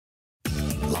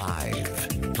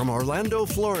Live from Orlando,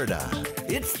 Florida,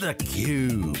 it's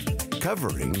theCUBE,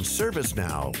 covering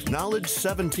ServiceNow Knowledge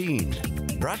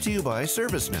 17. Brought to you by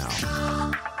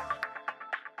ServiceNow.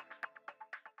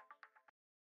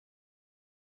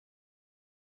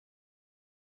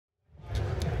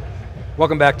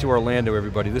 Welcome back to Orlando,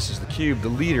 everybody. This is theCUBE, the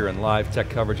leader in live tech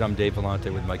coverage. I'm Dave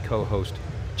Vellante with my co-host,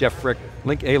 Jeff Frick.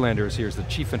 Link Alander is here as the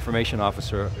Chief Information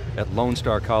Officer at Lone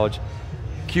Star College.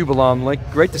 CUBE alum, Link,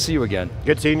 great to see you again.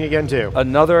 Good seeing you again too.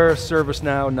 Another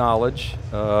ServiceNow Knowledge,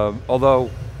 although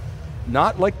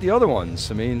not like the other ones.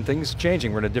 I mean, things are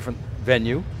changing. We're in a different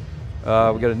venue. We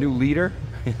got a new leader,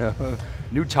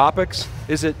 new topics.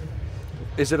 Is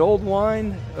it old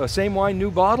wine, same wine,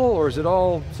 new bottle, or is it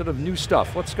all sort of new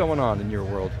stuff? What's going on in your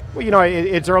world? Well, you know,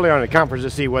 it's early on in the conference to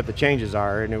see what the changes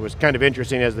are, and it was kind of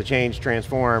interesting as the change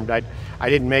transformed. I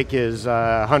didn't make his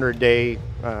 100-day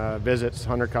visits,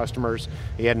 100 customers.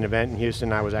 He had an event in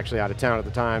Houston. I was actually out of town at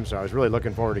the time, so I was really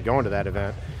looking forward to going to that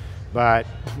event. But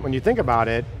when you think about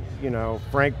it, you know,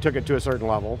 Frank took it to a certain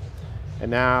level,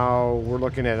 and now we're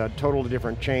looking at a totally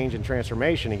different change and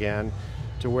transformation again,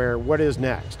 to where what is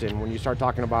next. And when you start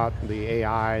talking about the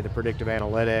AI, the predictive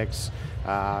analytics,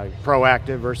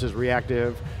 proactive versus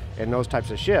reactive, and those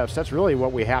types of shifts, that's really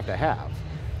what we have to have.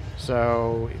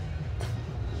 So,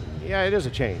 yeah, it is a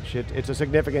change. It's a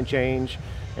significant change,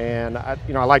 and I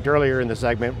liked earlier in the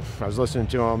segment, I was listening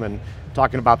to him and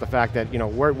talking about the fact that, you know,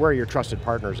 where are your trusted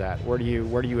partners at? Where do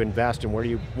you invest and where do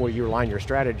you align your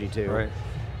strategy to? Right.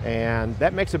 And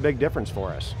that makes a big difference for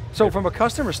us. So from a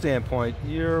customer standpoint,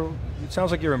 it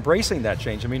sounds like you're embracing that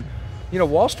change. I mean, you know,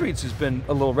 Wall Street's has been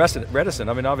a little reticent.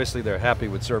 I mean, obviously they're happy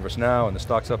with ServiceNow and the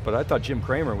stock's up, but I thought Jim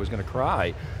Cramer was going to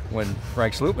cry when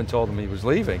Frank Slootman told him he was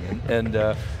leaving. And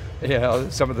you know,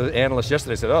 some of the analysts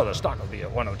yesterday said, oh, the stock will be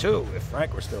at 102 if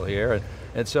Frank were still here.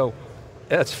 And so,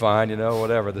 that's fine, you know,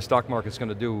 whatever. The stock market's going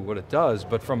to do what it does,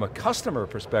 but from a customer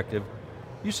perspective,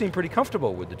 you seem pretty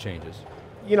comfortable with the changes.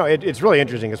 You know, it's really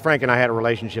interesting, because Frank and I had a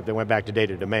relationship that went back to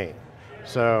data domain.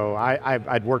 So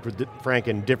I'd worked with Frank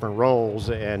in different roles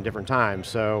and different times,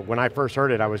 so when I first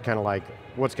heard it, I was kind of like,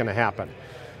 what's going to happen?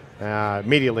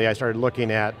 Immediately I started looking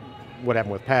at what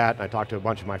happened with Pat, and I talked to a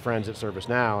bunch of my friends at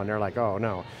ServiceNow, and they're like, oh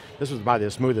no, this was about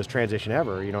the smoothest transition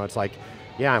ever. You know, it's like,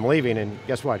 yeah, I'm leaving, and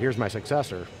guess what, here's my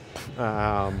successor.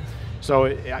 So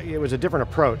it was a different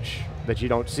approach that you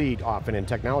don't see often in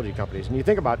technology companies. And you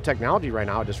think about technology right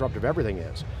now, how disruptive everything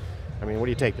is. I mean, what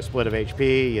do you take, the split of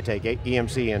HP, you take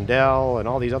EMC and Dell, and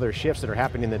all these other shifts that are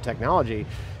happening in the technology,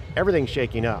 everything's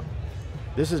shaking up.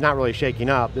 This is not really shaking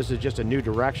up, this is just a new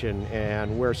direction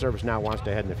and where ServiceNow wants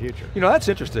to head in the future. You know, that's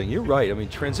interesting, you're right. I mean,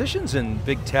 transitions in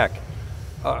big tech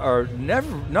are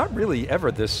not really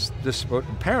ever this,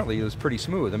 apparently it was pretty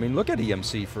smooth. I mean, look at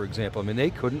EMC, for example. I mean,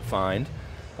 they couldn't find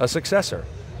a successor,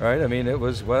 right? I mean, it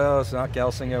was, well, it's not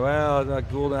Gelsinger, well, it's not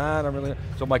Gould, I don't really,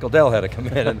 so Michael Dell had to come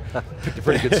in and pick a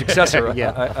pretty good successor,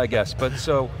 yeah. I guess. But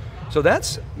so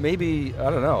that's maybe,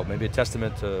 I don't know, maybe a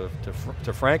testament to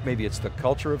Frank, maybe it's the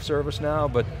culture of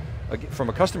ServiceNow, but from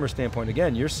a customer standpoint,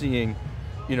 again, you're seeing,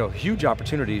 you know, huge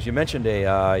opportunities. You mentioned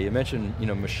AI, you mentioned, you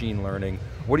know, machine learning.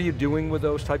 What are you doing with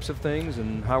those types of things,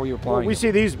 and how are you applying them? We see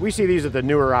these as the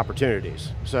newer opportunities.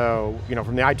 So, you know,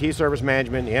 from the IT service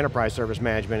management, the enterprise service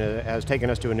management has taken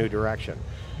us to a new direction.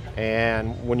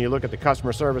 And when you look at the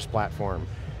customer service platform,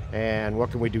 and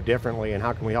what can we do differently, and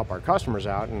how can we help our customers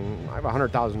out, and I have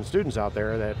 100,000 students out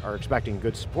there that are expecting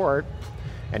good support,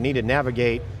 and need to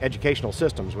navigate educational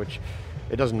systems, which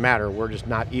it doesn't matter, we're just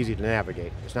not easy to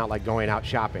navigate. It's not like going out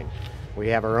shopping. We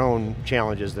have our own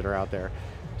challenges that are out there.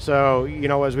 So, you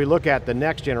know, as we look at the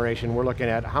next generation, we're looking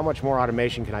at how much more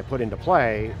automation can I put into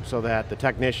play so that the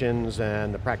technicians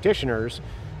and the practitioners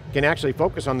can actually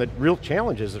focus on the real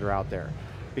challenges that are out there.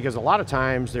 Because a lot of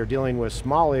times they're dealing with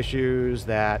small issues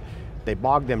that they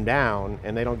bog them down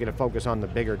and they don't get to focus on the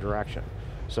bigger direction.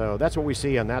 So that's what we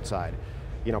see on that side.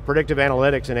 You know, predictive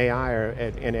analytics and AI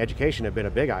in education have been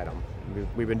a big item.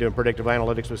 We've been doing predictive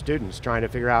analytics with students, trying to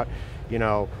figure out, you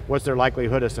know, what's their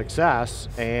likelihood of success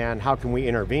and how can we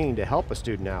intervene to help a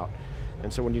student out.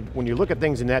 And so when you look at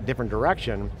things in that different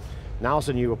direction, now all of a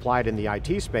sudden you apply it in the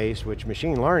IT space, which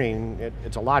machine learning,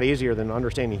 it's a lot easier than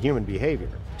understanding human behavior.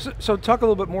 So talk a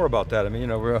little bit more about that. I mean, you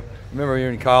know, remember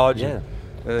you're in college, yeah.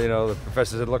 And, you know, the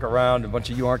professor said, look around, a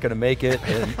bunch of you aren't going to make it,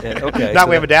 and okay. Now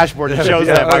we have a dashboard that shows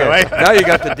that, by the way. Now you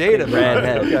got the data,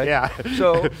 man. Okay. Yeah.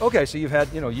 So you've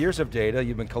had, you know, years of data,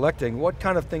 you've been collecting. What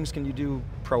kind of things can you do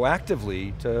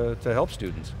proactively to help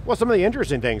students? Well, some of the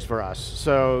interesting things for us.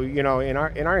 So, you know, in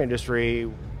our industry,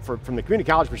 from the community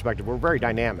college perspective, we're very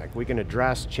dynamic. We can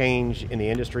address change in the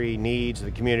industry, needs of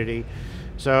the community.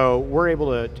 So we're able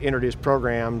to introduce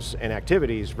programs and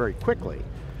activities very quickly.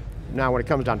 Now when it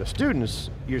comes down to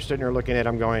students, you're sitting there looking at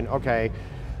them going, okay,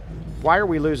 why are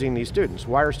we losing these students?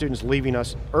 Why are students leaving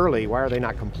us early? Why are they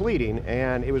not completing?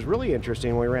 And it was really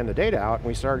interesting when we ran the data out and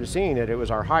we started seeing that it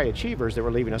was our high achievers that were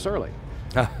leaving us early.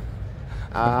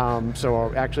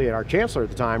 So actually our chancellor at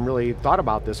the time really thought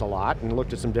about this a lot and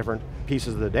looked at some different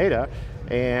pieces of the data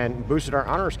and boosted our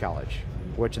honors college,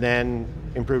 which then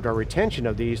improved our retention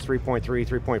of these 3.3,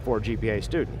 3.4 GPA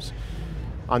students.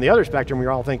 On the other spectrum, we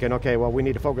were all thinking, okay, well we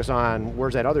need to focus on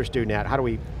where's that other student at, how do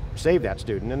we save that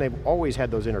student? And they've always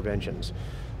had those interventions.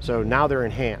 So now they're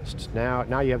enhanced.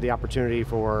 Now you have the opportunity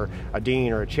for a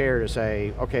dean or a chair to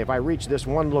say, okay, if I reach this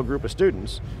one little group of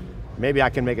students, maybe I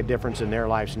can make a difference in their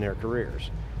lives and their careers.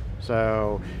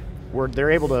 So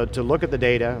they're able to look at the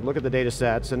data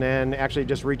sets, and then actually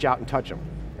just reach out and touch them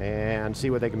and see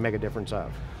what they can make a difference of.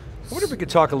 I wonder if we could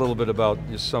talk a little bit about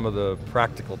just some of the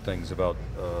practical things about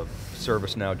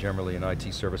ServiceNow generally and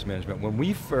IT service management.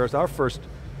 When our first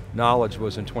Knowledge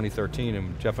was in 2013,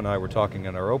 and Jeff and I were talking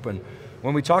in our open,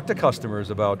 when we talked to customers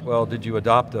about, well, did you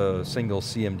adopt a single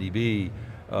CMDB?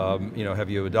 Have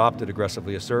you adopted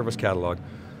aggressively a service catalog?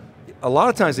 A lot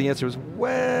of times the answer is,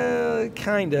 well,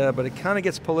 kinda, but it kind of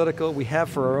gets political. We have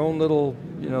for our own little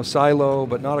silo,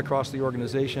 but not across the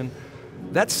organization.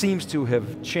 That seems to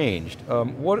have changed.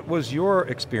 What was your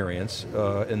experience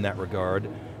in that regard?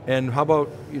 And how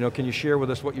about, can you share with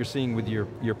us what you're seeing with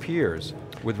your peers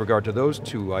with regard to those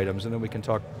two items, and then we can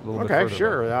talk a little bit further. Okay,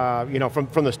 sure.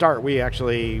 From the start, we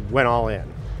actually went all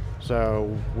in.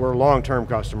 So we're a long-term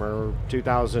customer.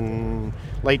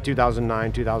 Late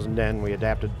 2009, 2010, we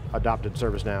adopted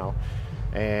ServiceNow.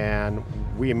 And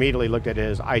we immediately looked at it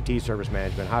as IT service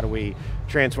management. How do we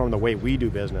transform the way we do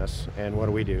business, and what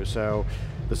do we do? So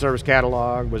the service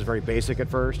catalog was very basic at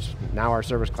first. Now our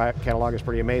service catalog is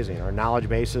pretty amazing. Our knowledge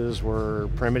bases were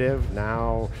primitive.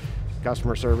 Now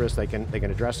customer service, they can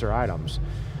address their items.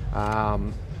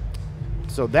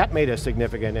 So that made a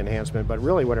significant enhancement, but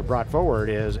really what it brought forward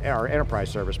is our enterprise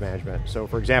service management. So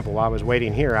for example, while I was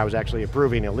waiting here, I was actually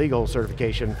approving a legal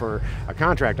certification for a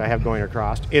contract I have going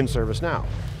across in ServiceNow.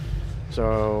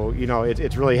 So,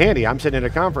 it's really handy. I'm sitting at a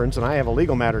conference and I have a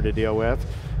legal matter to deal with,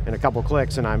 and a couple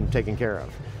clicks and I'm taken care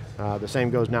of. The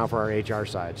same goes now for our HR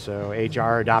side. So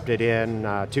HR adopted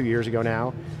in 2 years ago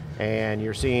now, and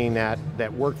you're seeing that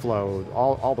workflow,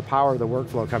 all the power of the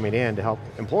workflow coming in to help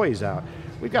employees out.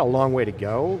 We've got a long way to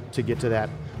go to get to that,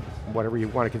 whatever you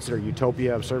want to consider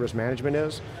utopia of service management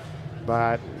is,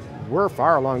 but we're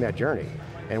far along that journey,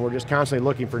 and we're just constantly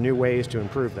looking for new ways to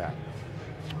improve that.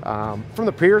 From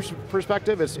the peers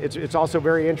perspective, it's also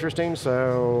very interesting.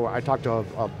 So I deal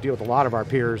with a lot of our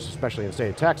peers, especially in the state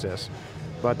of Texas,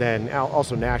 but then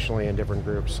also nationally in different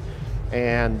groups.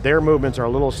 And their movements are a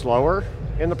little slower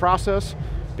in the process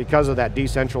because of that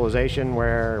decentralization,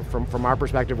 where from our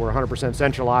perspective, we're 100%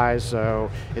 centralized,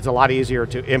 so it's a lot easier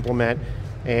to implement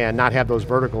and not have those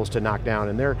verticals to knock down.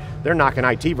 And they're knocking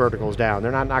IT verticals down,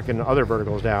 they're not knocking other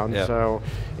verticals down. Yeah. So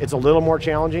it's a little more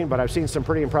challenging, but I've seen some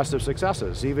pretty impressive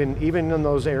successes, even in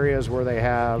those areas where they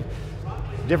have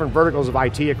different verticals of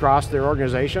IT across their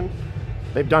organization.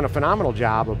 They've done a phenomenal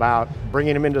job about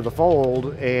bringing them into the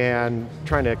fold and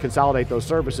trying to consolidate those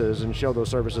services and show those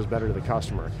services better to the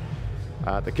customer.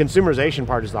 The consumerization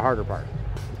part is the harder part.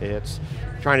 It's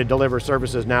trying to deliver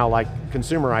services now like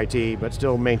consumer IT, but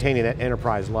still maintaining that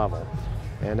enterprise level.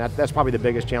 And that's probably the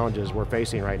biggest challenges we're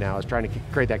facing right now, is trying to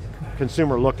create that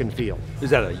consumer look and feel.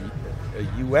 Is that a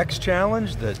UX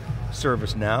challenge that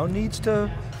ServiceNow needs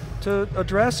to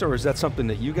address, or is that something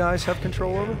that you guys have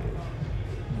control over?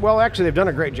 Well, actually they've done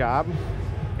a great job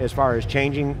as far as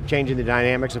changing the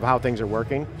dynamics of how things are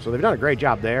working. So they've done a great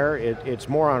job there. It's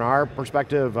more on our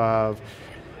perspective of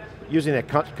using a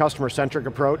customer-centric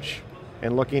approach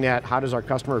and looking at how does our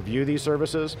customer view these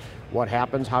services, what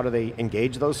happens, how do they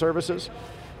engage those services.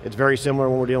 It's very similar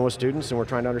when we're dealing with students and we're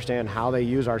trying to understand how they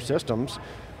use our systems.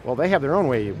 Well, they have their own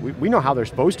way. We know how they're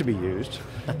supposed to be used,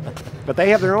 but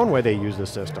they have their own way they use the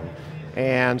system.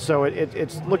 And so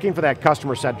it's looking for that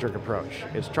customer-centric approach.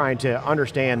 It's trying to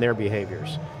understand their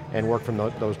behaviors and work from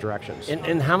those directions.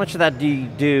 And how much of that do you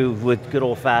do with good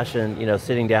old-fashioned,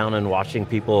 sitting down and watching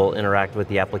people interact with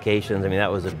the applications? I mean,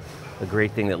 that was a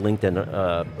great thing that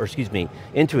LinkedIn,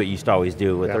 Intuit used to always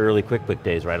do with the early QuickBook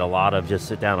days, right? A lot of just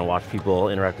sit down and watch people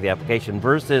interact with the application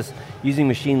versus using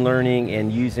machine learning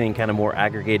and using kind of more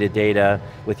aggregated data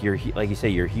with your, like you say,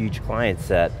 your huge client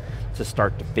set to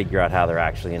start to figure out how they're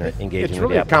actually engaging with the application. It's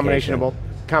really a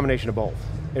combination of both.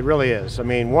 It really is. I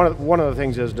mean, one of the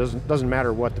things is doesn't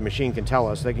matter what the machine can tell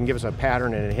us. They can give us a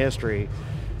pattern and a history,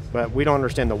 but we don't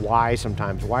understand the why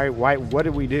sometimes. Why, what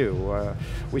did we do?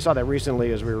 We saw that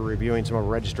recently as we were reviewing some of our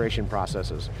registration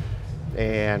processes.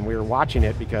 And we were watching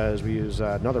it because we use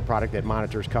another product that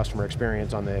monitors customer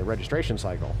experience on the registration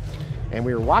cycle. And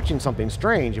we were watching something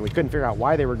strange and we couldn't figure out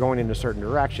why they were going in a certain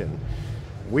direction.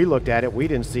 We looked at it, we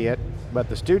didn't see it, but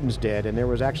the students did, and there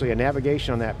was actually a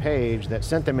navigation on that page that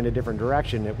sent them in a different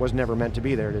direction. It was never meant to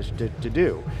be there to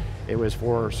do. It was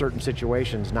for certain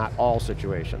situations, not all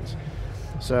situations.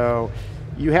 So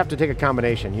you have to take a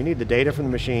combination. You need the data from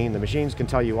the machine. The machines can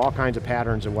tell you all kinds of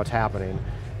patterns of what's happening,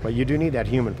 but you do need that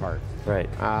human part. Right.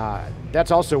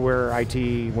 That's also where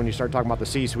IT, when you start talking about the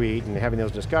C-suite and having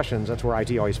those discussions, that's where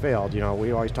IT always failed. You know,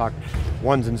 we always talk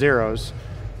ones and zeros.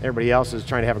 Everybody else is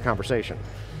trying to have a conversation.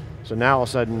 So now all of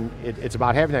a sudden, it's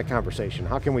about having that conversation.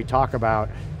 How can we talk about,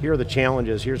 here are the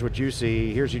challenges, here's what you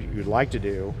see, here's what you'd like to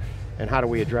do, and how do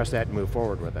we address that and move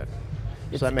forward with it?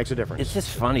 So that makes a difference. It's just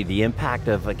funny, the impact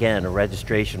of, again, a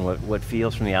registration, what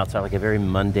feels from the outside like a very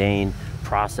mundane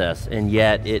process, and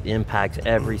yet it impacts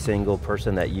every single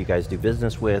person that you guys do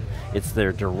business with. It's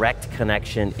their direct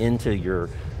connection into your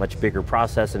much bigger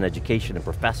process and education and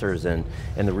professors and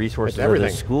the resources of the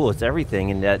school. It's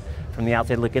everything, and that from the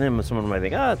outside looking in, someone might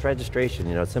think, oh, it's registration,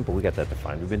 you know, it's simple, we got that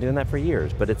defined. We've been doing that for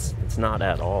years, but it's not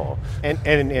at all. And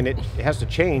it has to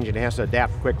change and it has to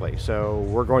adapt quickly. So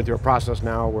we're going through a process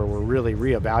now where we're really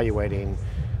reevaluating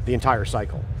the entire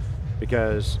cycle.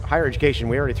 Because higher education,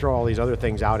 we already throw all these other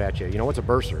things out at you. You know, what's a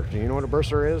bursar? Do you know what a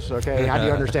bursar is? Okay, how do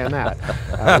you understand that?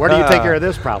 Where do you take care of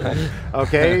this problem?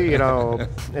 Okay, you know,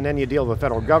 and then you deal with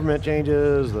federal government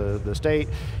changes, the state.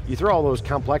 You throw all those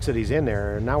complexities in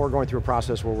there, and now we're going through a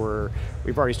process where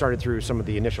we've already started through some of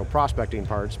the initial prospecting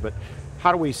parts, but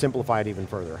how do we simplify it even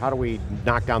further? How do we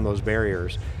knock down those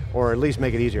barriers, or at least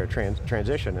make it easier to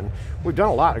transition? And we've done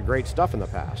a lot of great stuff in the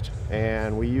past,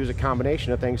 and we use a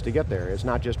combination of things to get there. It's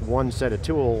not just one set of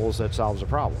tools that solves a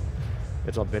problem.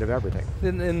 It's a bit of everything.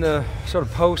 In the sort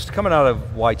of post, coming out of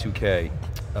Y2K,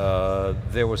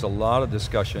 there was a lot of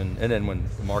discussion, and then when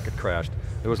the market crashed,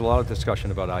 there was a lot of discussion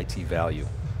about IT value.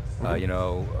 You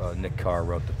know, Nick Carr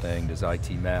wrote the thing, does IT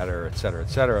matter, et cetera, et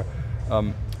cetera.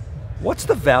 What's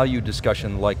the value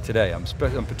discussion like today? I'm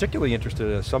particularly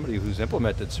interested as somebody who's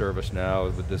implemented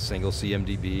ServiceNow with the single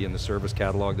CMDB and the service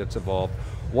catalog that's evolved.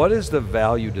 What is the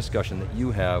value discussion that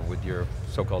you have with your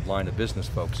so-called line of business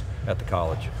folks at the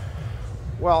college?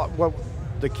 Well,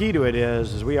 the key to it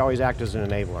is we always act as an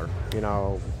enabler. You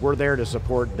know, we're there to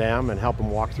support them and help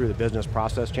them walk through the business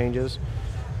process changes,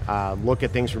 look at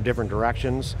things from different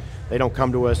directions. They don't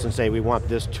come to us and say, we want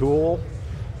this tool.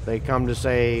 They come to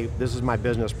say, this is my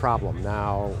business problem.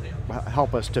 Now,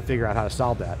 help us to figure out how to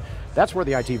solve that. That's where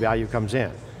the IT value comes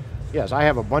in. Yes, I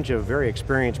have a bunch of very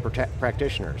experienced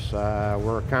practitioners.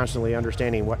 We're constantly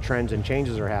understanding what trends and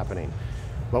changes are happening.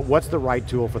 But what's the right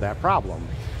tool for that problem?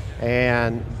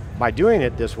 And by doing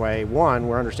it this way, one,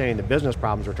 we're understanding the business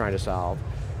problems we're trying to solve,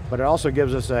 but it also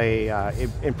gives us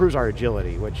it improves our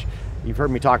agility, which you've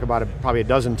heard me talk about it probably a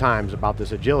dozen times about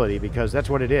this agility, because that's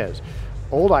what it is.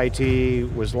 Old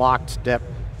IT was locked, step,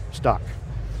 stuck,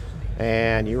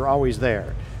 and you were always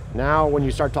there. Now when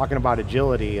you start talking about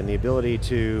agility and the ability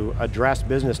to address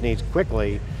business needs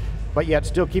quickly, but yet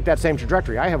still keep that same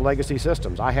trajectory. I have legacy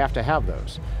systems, I have to have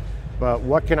those. But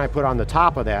what can I put on the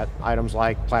top of that? Items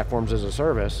like platforms as a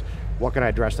service, what can I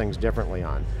address things differently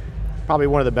on? Probably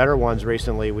one of the better ones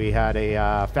recently, we had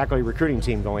a faculty recruiting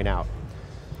team going out,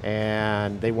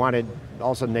 and they wanted,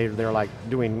 all of a sudden they're like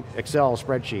doing Excel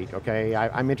spreadsheet, okay?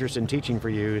 I'm interested in teaching for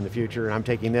you in the future, and I'm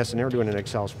taking this, and they're doing an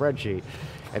Excel spreadsheet.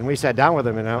 And we sat down with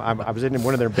them, and I was in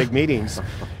one of their big meetings,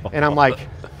 and I'm like,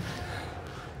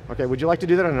 okay, would you like to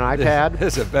do that on an iPad?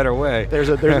 There's a better way. There's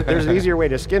an easier way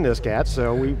to skin this cat,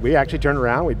 so we actually turned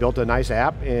around, we built a nice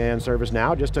app in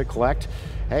ServiceNow just to collect,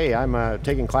 hey, I'm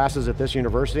taking classes at this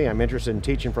university, I'm interested in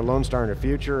teaching for Lone Star in the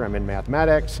future, I'm in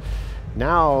mathematics.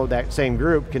 Now that same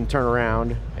group can turn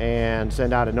around and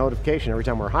send out a notification every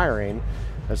time we're hiring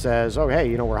that says, oh hey,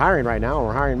 you know, we're hiring right now and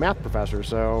we're hiring math professors,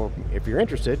 so if you're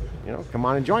interested, you know, come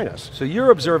on and join us. So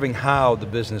you're observing how the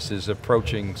business is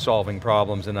approaching solving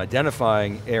problems and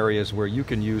identifying areas where you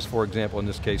can use, for example, in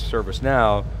this case,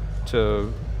 ServiceNow,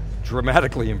 to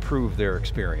dramatically improve their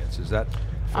experience. Is that fair?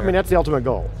 I mean, that's the ultimate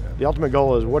goal. The ultimate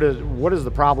goal is what is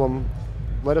the problem?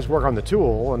 Let us work on the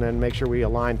tool and then make sure we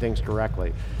align things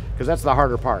correctly. Because that's the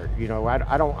harder part. You know,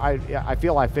 I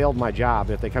feel I failed my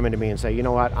job if they come into me and say, you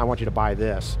know what, I want you to buy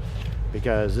this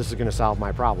because this is going to solve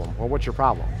my problem. Well, what's your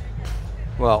problem?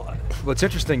 Well, what's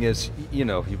interesting is, you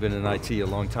know, you've been in IT a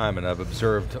long time, and I've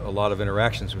observed a lot of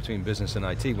interactions between business and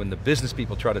IT. When the business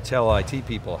people try to tell IT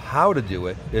people how to do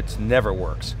it, it never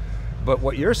works. But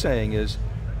what you're saying is,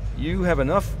 you have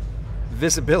enough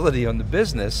visibility on the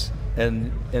business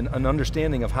and an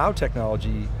understanding of how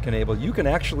technology can enable, you can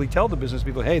actually tell the business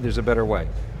people, hey, there's a better way.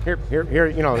 Here,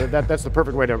 you know, that's the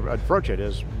perfect way to approach it,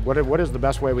 is what is the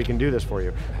best way we can do this for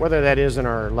you? Whether that is in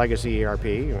our legacy ERP,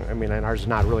 I mean, and ours is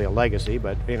not really a legacy,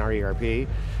 but in our ERP,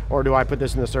 or do I put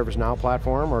this in the ServiceNow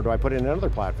platform, or do I put it in another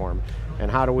platform? And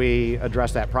how do we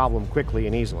address that problem quickly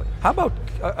and easily? How about,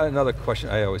 another question,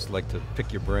 I always like to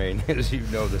pick your brain, as you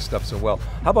know this stuff so well.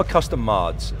 How about custom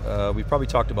mods? We've probably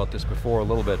talked about this before a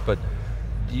little bit, but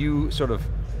do you sort of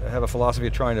have a philosophy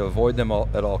of trying to avoid them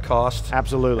at all costs?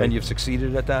 Absolutely. And you've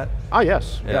succeeded at that? Oh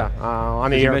yes, yeah. On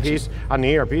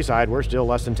the ERP side, we're still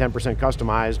less than 10%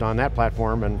 customized on that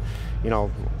platform, and you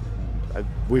know,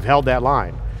 we've held that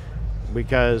line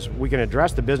because we can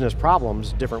address the business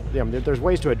problems different. You know, there's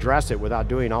ways to address it without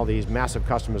doing all these massive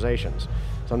customizations.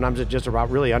 Sometimes it's just about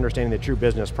really understanding the true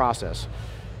business process.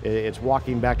 It's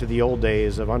walking back to the old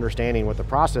days of understanding what the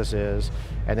process is,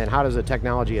 and then how does the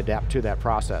technology adapt to that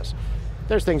process.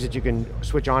 There's things that you can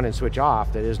switch on and switch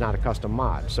off that is not a custom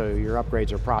mod, so your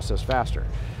upgrades are processed faster.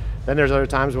 Then there's other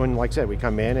times when, like I said, we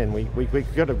come in and we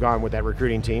could have gone with that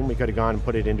recruiting team, we could have gone and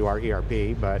put it into our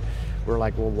ERP, but we're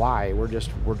like, well, why? We're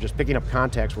just picking up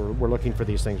context, we're looking for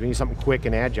these things. We need something quick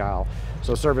and agile,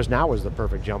 so ServiceNow was the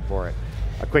perfect jump for it.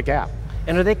 A quick app.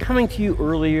 And are they coming to you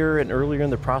earlier and earlier in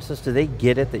the process? Do they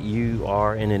get it that you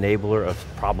are an enabler of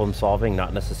problem solving,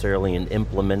 not necessarily an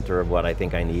implementer of what I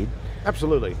think I need?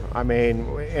 Absolutely. I mean,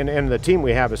 and the team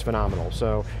we have is phenomenal.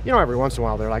 So, you know, every once in a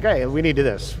while they're like, hey, we need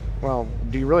this. Well,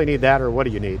 do you really need that, or what do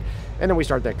you need? And then we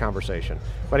start that conversation.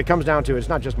 But it comes down to, it's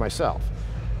not just myself.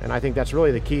 And I think that's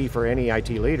really the key for any IT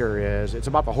leader, is it's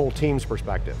about the whole team's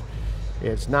perspective.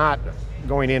 It's not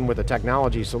going in with a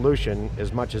technology solution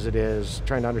as much as it is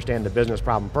trying to understand the business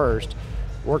problem first,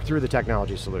 work through the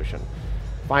technology solution,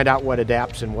 find out what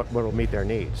adapts and what will meet their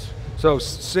needs. So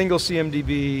single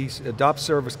CMDB, adopt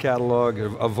service catalog,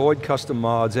 avoid custom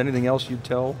mods. Anything else you'd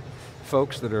tell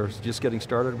folks that are just getting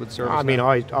started with ServiceNow? I mean,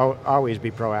 always be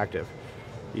proactive.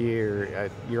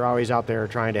 You're always out there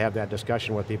trying to have that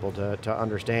discussion with people to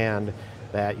understand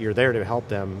that you're there to help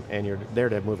them and you're there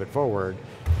to move it forward.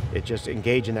 It's just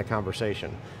engage in that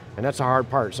conversation. And that's the hard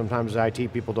part. Sometimes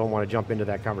IT people don't want to jump into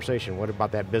that conversation. What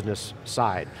about that business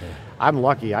side? Yeah. I'm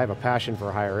lucky, I have a passion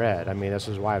for higher ed. I mean, this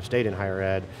is why I've stayed in higher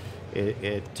ed.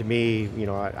 To me, you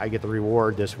know, I get the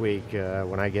reward this week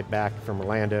when I get back from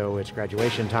Orlando. It's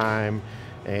graduation time,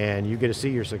 and you get to see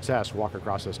your success walk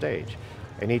across the stage.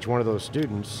 And each one of those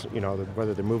students, you know,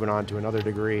 whether they're moving on to another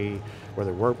degree,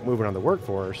 whether they're moving on the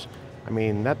workforce, I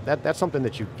mean, that's something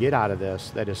that you get out of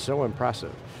this that is so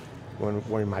impressive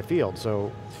when in my field.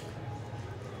 So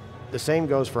the same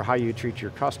goes for how you treat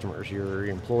your customers, your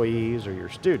employees or your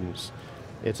students.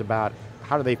 It's about,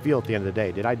 how do they feel at the end of the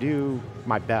day? Did I do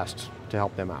my best to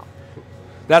help them out?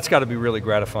 That's got to be really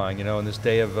gratifying, you know, in this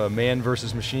day of man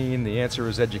versus machine. The answer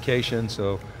is education,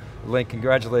 so Link,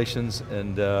 congratulations,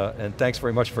 and thanks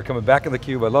very much for coming back in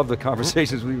theCUBE. I love the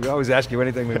conversations. We always ask you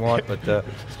anything we want, but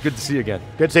it's good to see you again.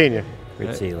 Good seeing you. Great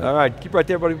to see you. All right, keep right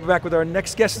there, everybody. We'll be back with our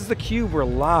next guest. This is theCUBE. We're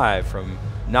live from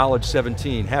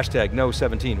Knowledge17, hashtag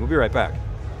Know17. We'll be right back.